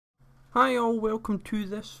Hi all, welcome to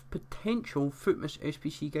this potential FUTmas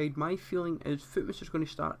SBC guide. My feeling is FUTmas is going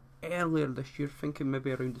to start earlier this year, thinking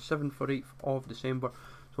maybe around the 7th or 8th of December.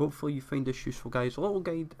 So hopefully you find this useful, guys. A little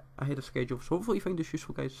guide ahead of schedule, so hopefully you find this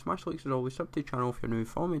useful, guys. Smash likes as always, sub to the channel if you're new,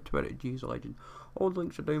 follow me on Twitter at GSLegend. All the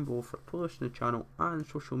links are down below for playlist in the channel and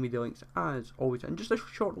social media links as always. And just a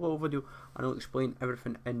short little video and I'll explain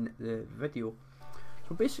everything in the video.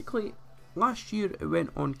 So basically, last year it went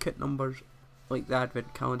on kit numbers like the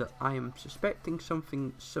advent calendar. I am suspecting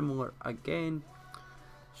something similar again.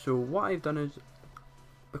 So what I've done is,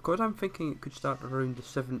 because I'm thinking it could start around the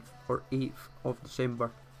 7th or 8th of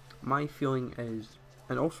December, my feeling is,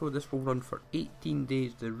 and also this will run for 18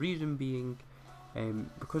 days, the reason being,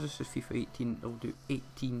 because this is FIFA 18, they'll do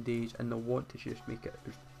 18 days and they'll want to just make it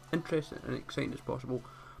as interesting and exciting as possible.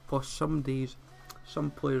 Plus some days,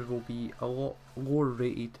 some players will be a lot lower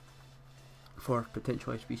rated for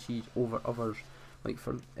potential SBCs over others. Like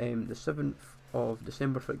for the 7th of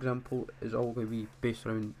December, for example, is all going to be based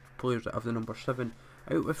around players that have the number 7.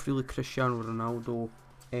 Out with really Cristiano Ronaldo,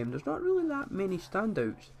 there's not really that many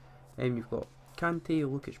standouts. You've got Kante,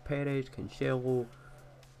 Lucas Perez, Cancelo,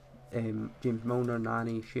 James Milner,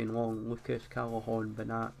 Nani, Shane Long, Lucas, Callahan,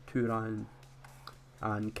 Bernat, Turan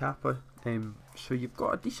and Kappa. So you've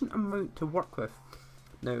got a decent amount to work with.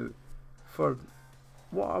 Now, for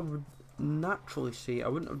what I would naturally say, I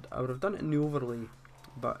would have done it in the overlay,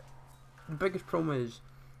 but the biggest problem is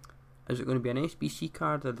it going to be an SBC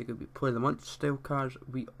card? Are they going to be play of the month style cards?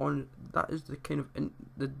 That is the kind of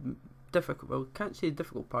the difficult. Well, can't say the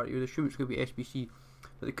difficult part. You would assume it's going to be SBC,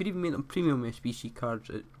 but they could even make them premium SBC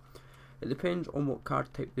cards. It depends on what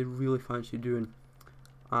card type they really fancy doing,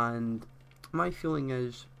 and my feeling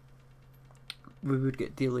is we would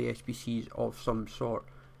get daily SBCs of some sort.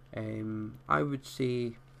 I would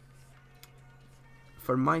say,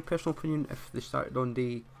 for my personal opinion, if they started on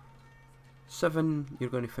day 7, you're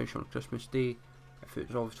going to finish on Christmas Day. If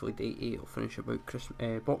it's obviously day 8, it'll finish about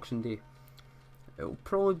Boxing Day. It'll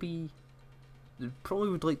probably be, they probably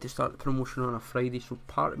would like to start the promotion on a Friday, so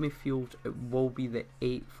part of me feels it will be the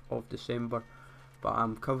 8th of December, but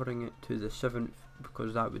I'm covering it to the 7th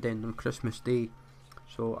because that would end on Christmas Day.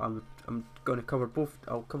 So I'm going to cover both.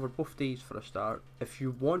 I'll cover both days for a start. If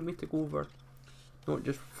you want me to go over not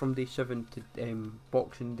just from day 7 to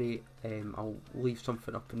Boxing Day, I'll leave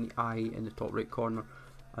something up in the eye in the top right corner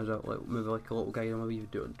as a maybe like a little guide. I'll maybe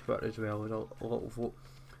do it on Twitter as well as a little vote.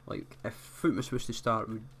 Like, if FUTmas was to start,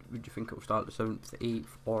 would you think it will start the 7th, the 8th,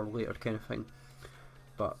 or later kind of thing?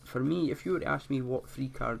 But for me, if you were to ask me what free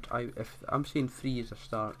cards if I'm saying free as a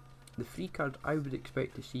start, the free cards I would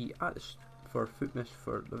expect to see for FUTmas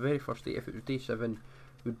for the very first day, if it was day 7,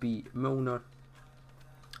 would be Milner,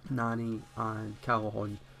 Nani and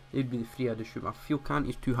Callahan. They'd be the three I'd assume. I feel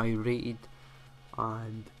Kante's too high rated,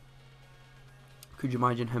 and could you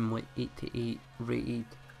imagine him like 88 rated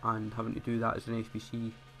and having to do that as an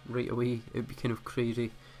SBC right away? It'd be kind of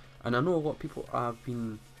crazy. And I know a lot of people have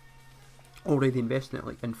been already investing it,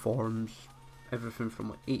 like in forms, everything from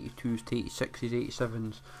like 82s to 86s,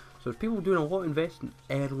 87s. So there's people doing a lot of investing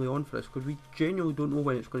early on for this, because we genuinely don't know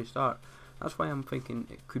when it's going to start. That's why I'm thinking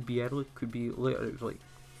it could be early, could be later. It was like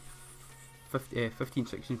 15,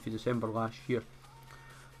 16th of December last year.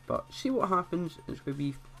 But see what happens. It's going to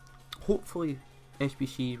be, hopefully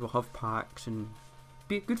SBCs will have packs and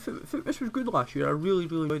be a good. FUTmas was good last year. I really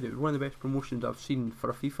enjoyed it. It was one of the best promotions I've seen for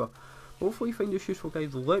a FIFA. Hopefully you find this useful,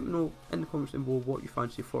 guys. Let me know in the comments down below what you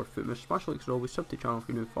fancy for FUTmas. Smash likes as always, sub to the channel if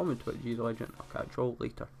you're new, follow me on Twitter, GSLegend. I'll catch you all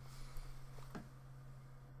later.